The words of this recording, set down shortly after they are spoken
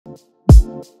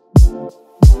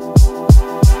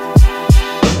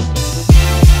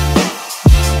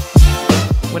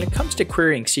When it comes to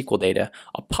querying SQL data,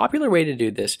 a popular way to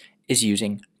do this is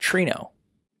using Trino.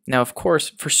 Now, of course,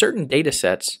 for certain data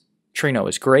sets, Trino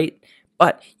is great,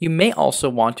 but you may also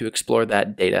want to explore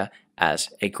that data as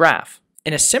a graph.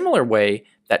 In a similar way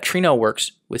that Trino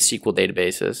works with SQL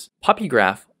databases,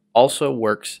 PuppyGraph also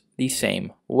works the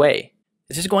same way.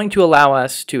 This is going to allow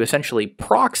us to essentially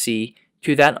proxy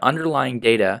to that underlying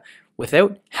data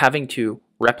without having to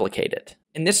replicate it.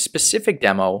 In this specific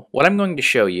demo, what I'm going to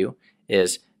show you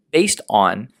is based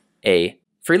on a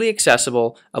freely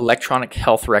accessible electronic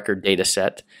health record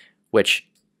dataset, which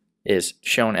is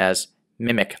shown as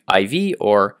MIMIC IV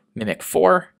or MIMIC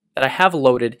 4, that I have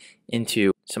loaded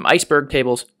into some iceberg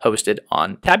tables hosted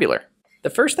on Tabular. The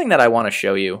first thing that I want to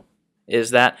show you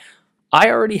is that I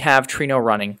already have Trino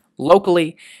running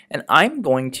locally, and I'm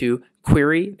going to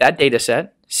query that dataset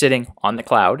sitting on the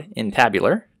cloud in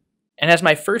Tabular. And as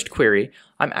my first query,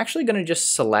 I'm actually going to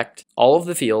just select all of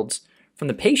the fields from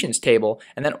the patients table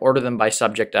and then order them by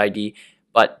subject ID,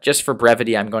 but just for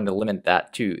brevity, I'm going to limit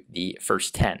that to the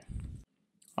first 10.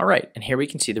 All right, and here we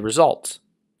can see the results.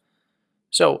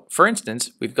 So for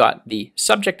instance, we've got the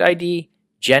subject ID,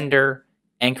 gender,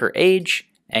 anchor age,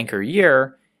 anchor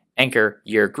year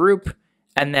group,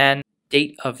 and then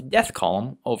date of death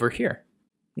column over here.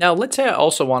 Now let's say I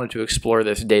also wanted to explore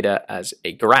this data as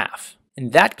a graph.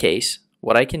 In that case,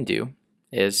 what I can do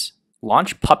is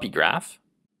launch PuppyGraph.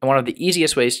 And one of the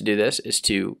easiest ways to do this is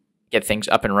to get things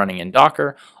up and running in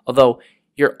Docker, although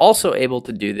you're also able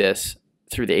to do this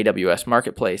through the AWS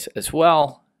Marketplace as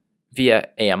well via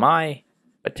AMI,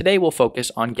 but today we'll focus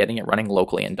on getting it running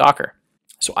locally in Docker.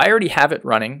 So I already have it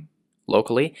running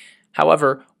locally.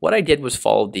 However, what I did was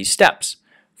follow these steps.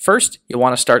 First, you'll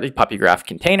want to start the PuppyGraph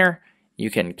container. You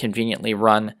can conveniently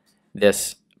run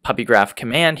this PuppyGraph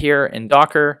command here in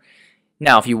Docker.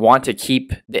 Now, if you want to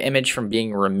keep the image from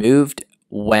being removed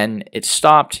when it's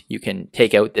stopped, you can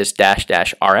take out this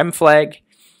 --rm flag.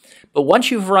 But once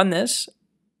you've run this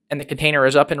and the container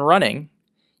is up and running,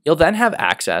 you'll then have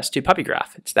access to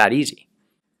PuppyGraph. It's that easy.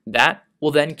 That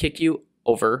will then kick you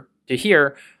over to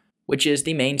here, which is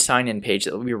the main sign-in page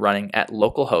that will be running at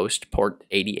localhost port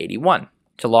 8081.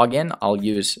 To log in, I'll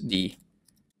use the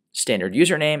standard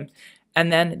username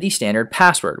and then the standard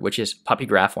password, which is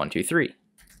PuppyGraph123.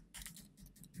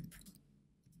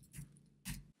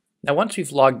 Now, once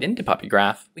we've logged into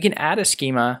PuppyGraph, we can add a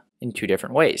schema in two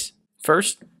different ways.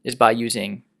 First is by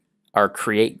using our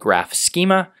create graph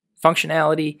schema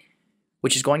functionality,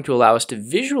 which is going to allow us to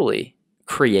visually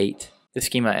create the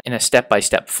schema in a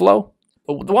step-by-step flow.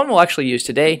 But the one we'll actually use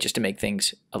today, just to make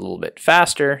things a little bit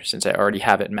faster, since I already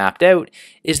have it mapped out,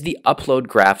 is the upload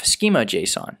graph schema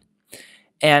JSON.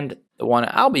 And the one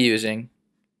I'll be using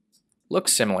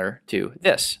looks similar to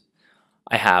this.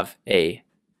 I have a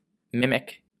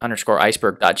MIMIC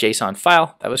 _iceberg.json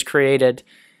file that was created.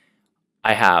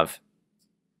 I have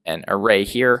an array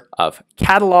here of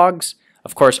catalogs.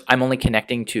 Of course, I'm only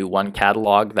connecting to one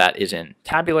catalog that is in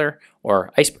Tabular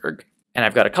or Iceberg. And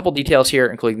I've got a couple details here,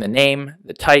 including the name,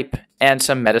 the type, and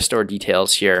some metastore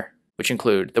details here, which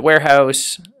include the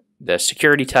warehouse, the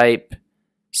security type,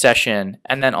 session,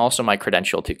 and then also my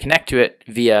credential to connect to it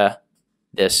via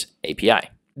this API.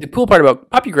 The cool part about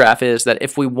PuppyGraph is that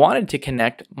if we wanted to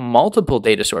connect multiple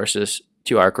data sources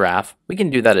to our graph, we can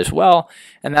do that as well,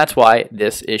 and that's why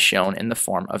this is shown in the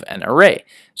form of an array.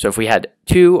 So if we had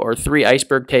 2 or 3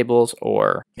 iceberg tables,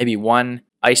 or maybe one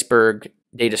iceberg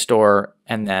data store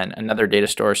and then another data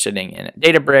store sitting in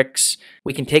Databricks,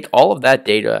 we can take all of that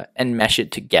data and mesh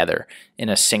it together in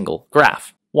a single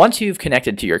graph. Once you've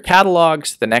connected to your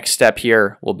catalogs, the next step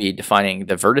here will be defining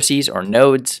the vertices or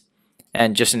nodes.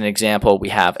 And just an example, we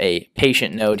have a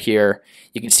patient node here.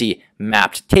 You can see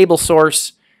mapped table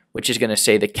source, which is going to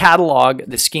say the catalog,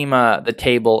 the schema, the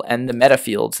table, and the meta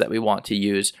fields that we want to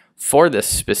use for this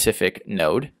specific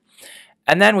node.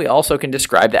 And then we also can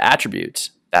describe the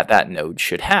attributes that that node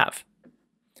should have,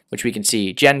 which we can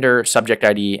see gender, subject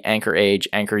ID, anchor age,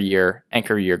 anchor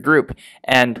year group,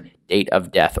 and date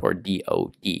of death or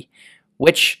DOD,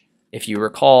 which, if you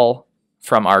recall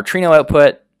from our Trino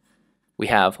output, we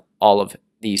have all of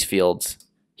these fields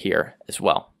here as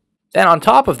well. Then on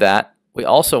top of that, we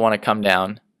also want to come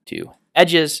down to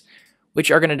edges, which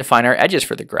are going to define our edges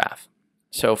for the graph.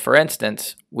 So for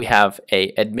instance, we have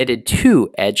a admitted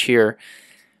to edge here,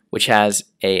 which has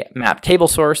a map table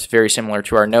source, very similar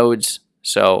to our nodes.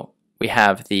 So we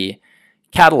have the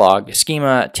catalog,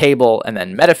 schema, table, and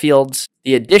then meta fields.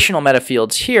 The additional meta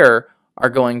fields here are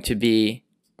going to be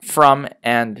from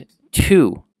and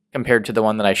to, compared to the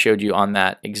one that I showed you on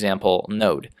that example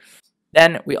node.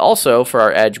 Then we also, for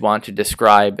our edge, want to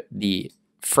describe the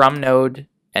from node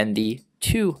and the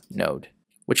to node,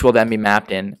 which will then be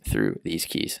mapped in through these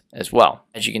keys as well.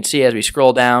 As you can see, as we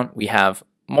scroll down, we have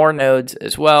more nodes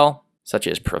as well, such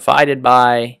as provided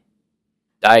by,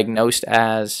 diagnosed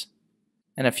as,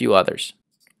 and a few others.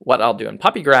 What I'll do in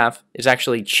PuppyGraph is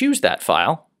actually choose that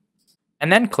file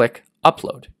and then click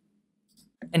upload.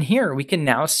 And here we can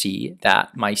now see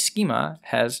that my schema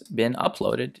has been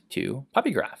uploaded to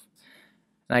PuppyGraph.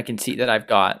 And I can see that I've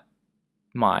got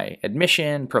my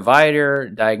admission, provider,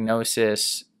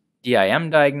 diagnosis, DIM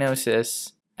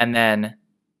diagnosis, and then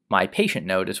my patient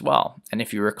node as well. And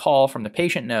if you recall from the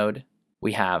patient node,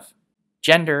 we have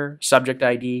gender, subject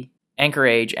ID, anchor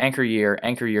age, anchor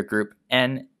year group,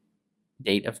 and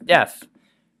date of death,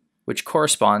 which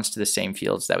corresponds to the same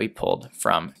fields that we pulled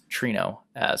from Trino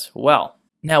as well.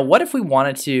 Now, what if we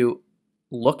wanted to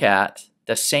look at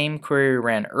the same query we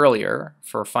ran earlier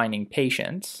for finding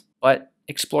patients, but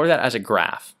explore that as a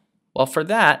graph? Well, for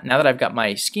that, now that I've got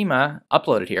my schema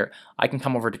uploaded here, I can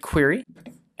come over to query,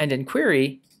 and in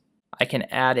query, I can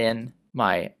add in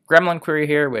my gremlin query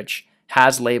here, which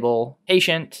has label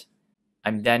patient.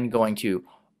 I'm then going to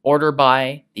order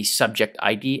by the subject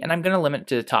ID, and I'm going to limit it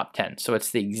to the top 10. So it's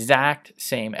the exact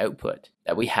same output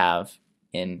that we have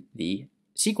in the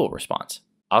SQL response.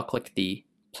 I'll click the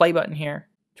play button here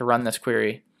to run this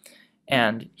query,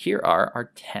 and here are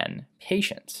our 10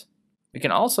 patients. We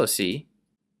can also see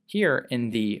here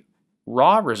in the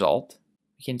raw result,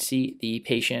 we can see the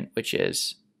patient, which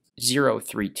is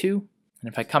 032.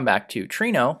 And if I come back to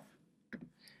Trino,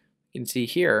 you can see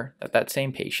here that that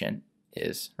same patient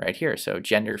is right here. So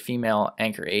gender female,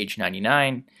 anchor age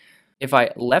 99. If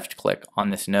I left click on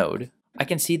this node, I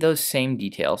can see those same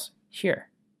details here.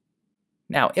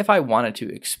 Now, if I wanted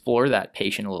to explore that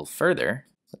patient a little further,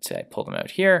 let's say I pull them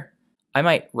out here, I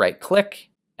might right click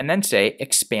and then say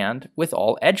expand with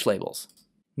all edge labels.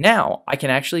 Now I can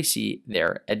actually see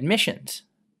their admissions.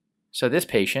 So this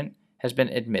patient has been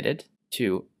admitted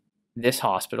to this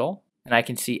hospital, and I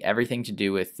can see everything to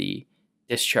do with the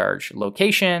discharge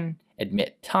location,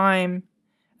 admit time,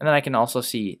 and then I can also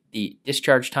see the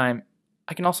discharge time.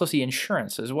 I can also see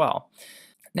insurance as well.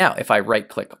 Now, if I right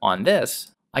click on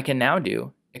this, I can now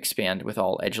do expand with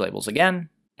all edge labels again,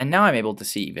 and now I'm able to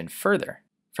see even further.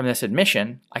 From this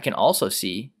admission, I can also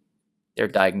see their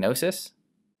diagnosis,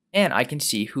 and I can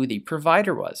see who the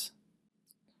provider was.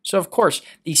 So of course,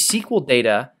 the SQL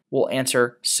data will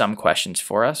answer some questions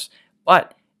for us,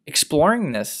 but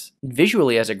exploring this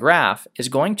visually as a graph is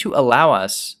going to allow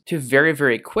us to very,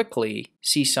 very quickly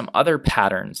see some other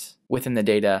patterns within the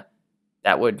data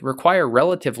that would require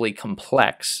relatively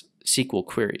complex SQL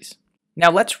queries.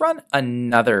 Now let's run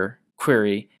another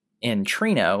query in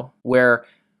Trino where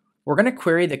we're going to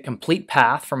query the complete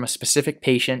path from a specific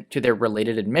patient to their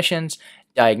related admissions,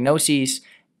 diagnoses,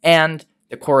 and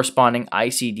the corresponding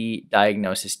ICD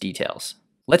diagnosis details.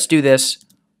 Let's do this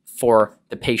for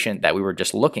the patient that we were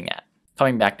just looking at.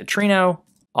 Coming back to Trino,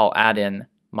 I'll add in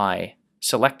my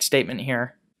select statement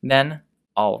here. Then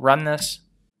I'll run this.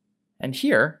 And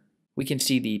here we can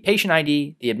see the patient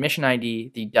ID, the admission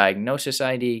ID, the diagnosis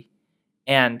ID,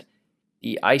 and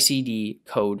the ICD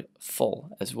code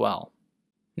full as well.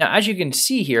 Now, as you can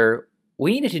see here,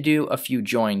 we needed to do a few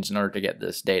joins in order to get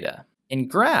this data. In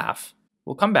Graph,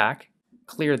 we'll come back,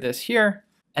 clear this here,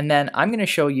 and then I'm going to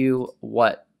show you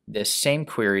what this same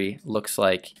query looks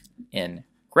like in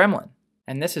Gremlin.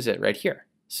 And this is it right here.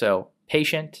 So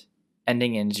patient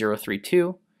ending in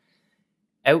 032,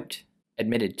 out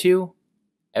admitted to,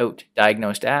 out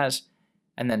diagnosed as,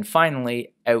 and then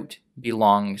finally out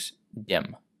belongs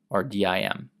dim or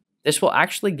DIM. This will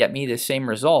actually get me the same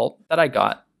result that I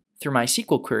got through my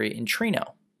SQL query in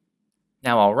Trino.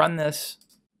 Now I'll run this.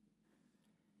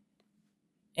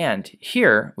 And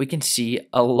here we can see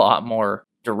a lot more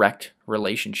direct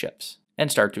relationships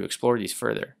and start to explore these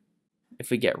further.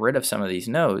 If we get rid of some of these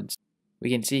nodes,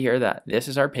 we can see here that this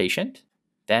is our patient.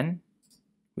 Then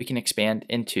we can expand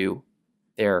into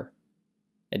their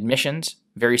admissions,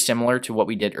 very similar to what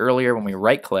we did earlier when we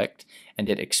right-clicked and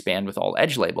did expand with all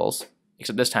edge labels,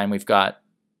 except this time we've got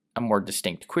a more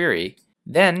distinct query.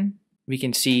 Then we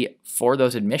can see for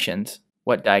those admissions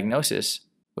what diagnosis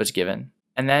was given,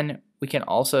 and then we can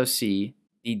also see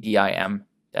the DIM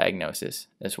diagnosis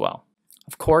as well.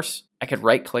 Of course, I could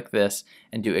right-click this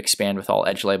and do expand with all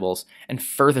edge labels and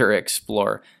further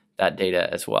explore that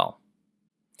data as well.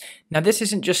 Now, this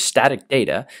isn't just static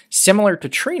data. Similar to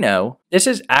Trino, this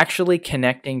is actually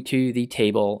connecting to the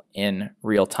table in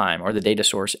real time, or the data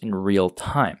source in real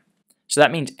time. So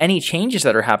that means any changes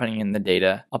that are happening in the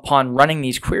data, upon running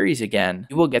these queries again,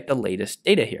 you will get the latest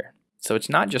data here. So it's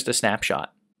not just a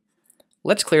snapshot.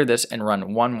 Let's clear this and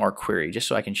run one more query just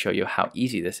so I can show you how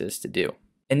easy this is to do.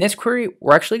 In this query,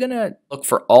 we're actually going to look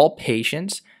for all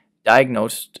patients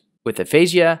diagnosed with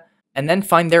aphasia and then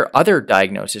find their other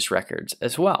diagnosis records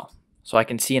as well. So I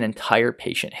can see an entire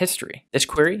patient history. This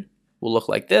query will look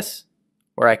like this,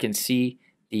 where I can see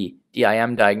the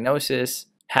DIM diagnosis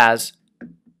has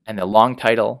and the long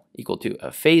title equal to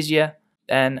aphasia.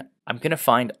 Then I'm going to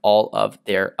find all of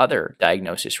their other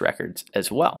diagnosis records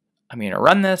as well. I'm going to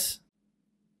run this.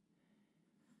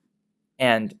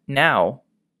 And now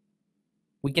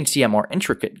we can see a more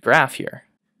intricate graph here.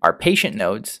 Our patient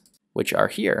nodes, which are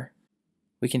here,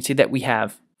 we can see that we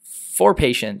have 4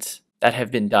 patients that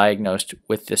have been diagnosed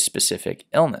with this specific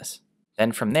illness.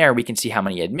 Then from there, we can see how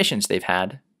many admissions they've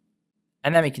had,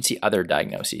 and then we can see other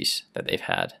diagnoses that they've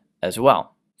had as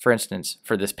well. For instance,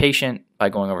 for this patient, by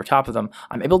going over top of them,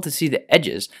 I'm able to see the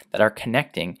edges that are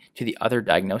connecting to the other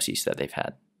diagnoses that they've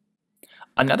had.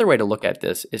 Another way to look at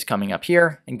this is coming up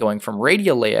here and going from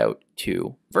radial layout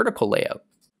to vertical layout.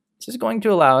 This is going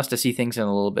to allow us to see things in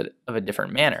a little bit of a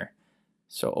different manner.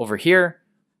 So over here,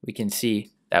 we can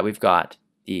see that we've got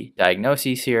the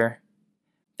diagnoses here.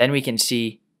 Then we can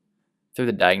see through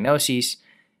the diagnoses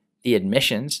the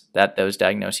admissions that those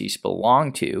diagnoses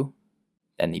belong to,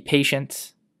 then the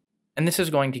patients. And this is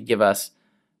going to give us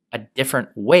a different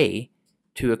way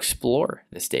to explore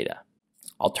this data.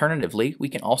 Alternatively, we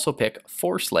can also pick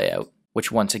force layout,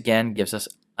 which once again gives us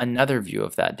another view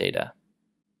of that data.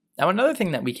 Now, another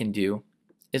thing that we can do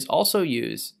is also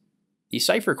use the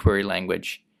Cipher query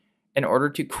language in order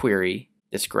to query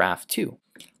this graph too.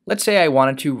 Let's say I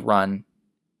wanted to run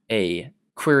a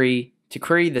query to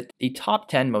query the top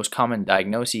 10 most common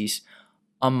diagnoses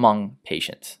among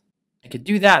patients. I could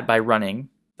do that by running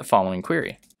the following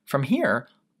query. From here,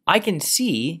 I can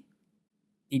see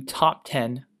the top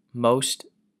 10 most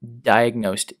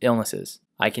diagnosed illnesses.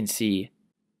 I can see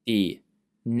the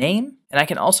name, and I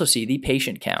can also see the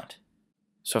patient count.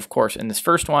 So of course, in this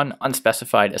first one,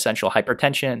 unspecified essential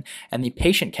hypertension, and the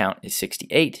patient count is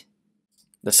 68.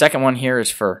 The second one here is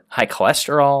for high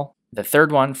cholesterol. The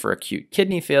third one for acute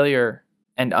kidney failure,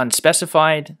 and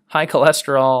unspecified high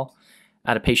cholesterol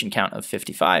at a patient count of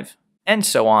 55, and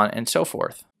so on and so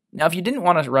forth. Now, if you didn't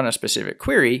want to run a specific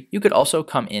query, you could also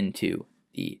come into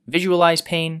the Visualize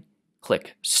pane,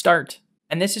 click Start,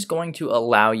 and this is going to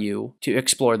allow you to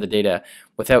explore the data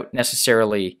without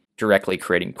necessarily directly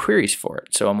creating queries for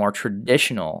it, so a more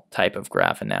traditional type of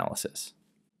graph analysis.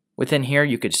 Within here,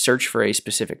 you could search for a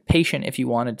specific patient if you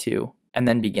wanted to, and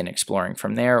then begin exploring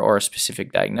from there, or a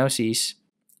specific diagnosis.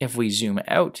 If we zoom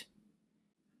out,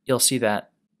 you'll see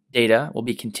that data will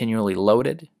be continually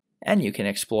loaded, and you can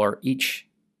explore each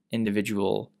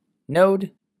individual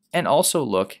node and also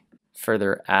look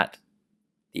further at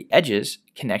the edges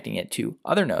connecting it to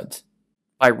other nodes.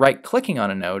 By right-clicking on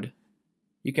a node,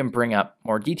 you can bring up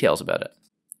more details about it,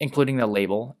 including the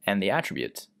label and the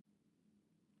attributes.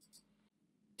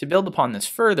 To build upon this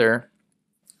further,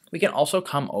 we can also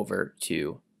come over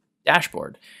to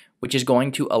Dashboard, which is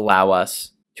going to allow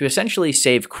us to essentially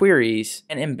save queries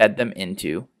and embed them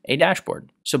into a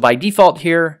dashboard. So by default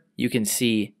here, you can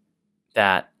see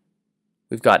that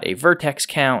we've got a vertex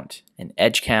count, an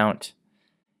edge count,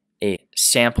 a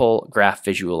sample graph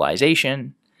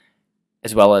visualization,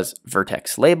 as well as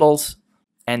vertex labels,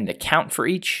 and the count for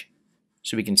each.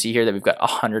 So we can see here that we've got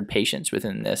 100 patients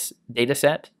within this data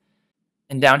set.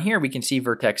 And down here, we can see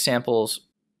vertex samples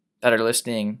that are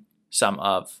listing some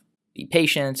of the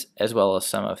patients as well as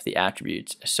some of the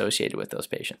attributes associated with those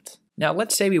patients. Now,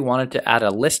 let's say we wanted to add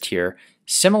a list here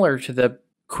similar to the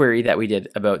query that we did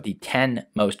about the 10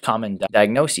 most common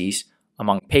diagnoses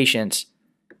among patients.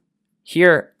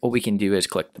 Here, what we can do is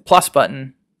click the plus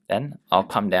button. Then I'll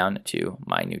come down to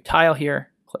my new tile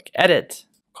here, click Edit,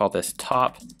 call this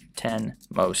Top 10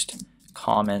 Most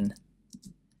Common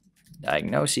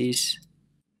Diagnoses.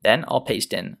 Then I'll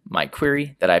paste in my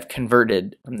query that I've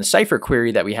converted from the Cipher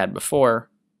query that we had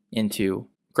before into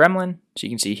Gremlin. So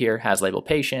you can see here, has label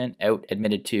patient, out,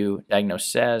 admitted to,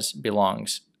 diagnosis as,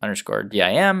 belongs, underscore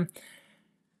DIM,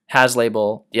 has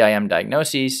label, DIM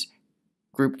diagnoses,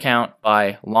 group count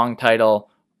by long title,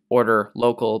 order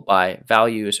local by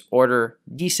values, order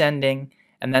descending,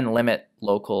 and then limit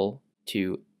local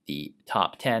to the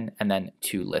top 10, and then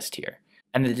to list here.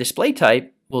 And the display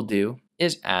type we'll do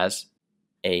is as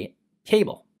a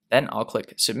table. Then I'll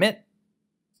click Submit,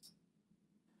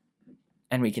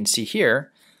 and we can see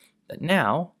here that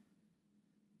now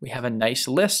we have a nice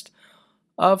list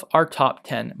of our top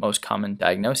 10 most common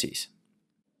diagnoses.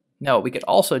 Now what we could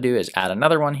also do is add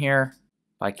another one here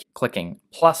by clicking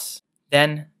plus,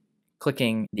 then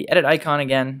clicking the edit icon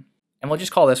again, And we'll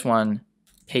just call this one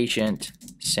patient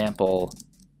sample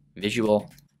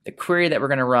visual. The query that we're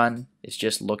going to run is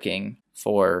just looking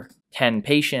for 10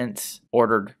 patients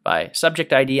ordered by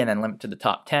subject ID and then linked to the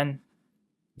top 10.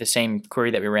 The same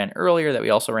query that we ran earlier that we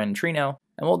also ran in Trino.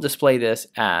 And we'll display this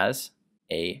as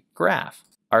a graph.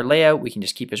 Our layout, we can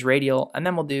just keep as radial, and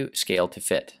then we'll do scale to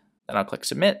fit. Then I'll click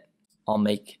submit. I'll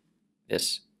make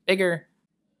this bigger.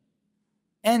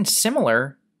 And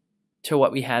similar to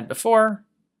what we had before,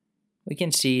 we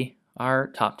can see our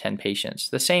top 10 patients,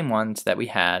 the same ones that we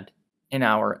had in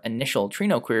our initial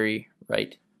Trino query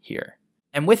right here.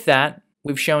 And with that,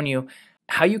 we've shown you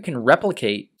how you can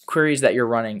replicate queries that you're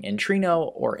running in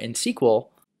Trino or in SQL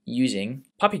using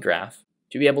PuppyGraph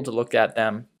to be able to look at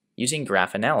them using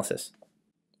graph analysis.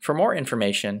 For more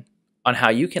information on how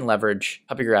you can leverage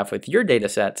PuppyGraph with your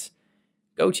datasets,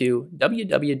 go to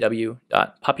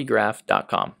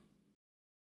www.puppygraph.com.